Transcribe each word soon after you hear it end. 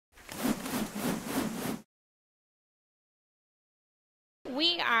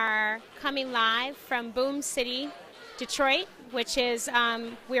We are coming live from Boom City, Detroit, which is,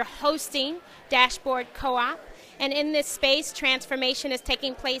 we're hosting Dashboard Co-op. And in this space, transformation is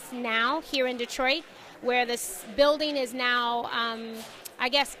taking place now here in Detroit, where this building is now, I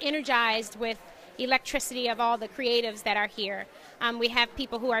guess, energized with electricity of all the creatives that are here. We have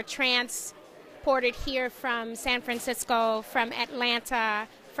people who are transported here from San Francisco, from Atlanta,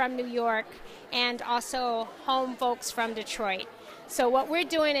 from New York, and also home folks from Detroit. So what we're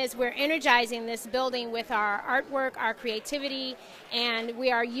doing is we're energizing this building with our artwork, our creativity, and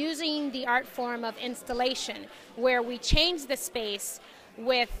we are using the art form of installation, where we change the space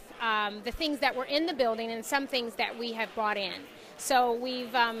with the things that were in the building and some things that we have brought in. So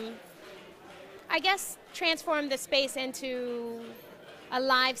we've, I guess, transformed the space into a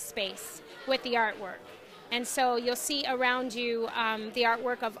live space with the artwork. And so you'll see around you the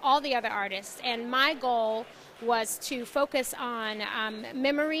artwork of all the other artists. And my goal was to focus on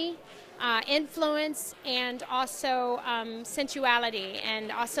memory, influence, and also sensuality,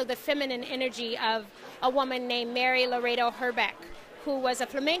 and also the feminine energy of a woman named Mary Laredo Herbeck, who was a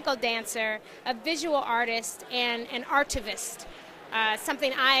flamenco dancer, a visual artist, and an artivist,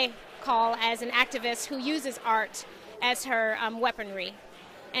 something I call as an activist who uses art as her weaponry.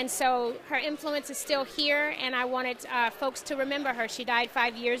 And so her influence is still here, and I wanted folks to remember her. She died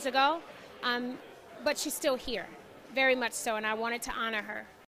 5 years ago, but she's still here, very much so, and I wanted to honor her.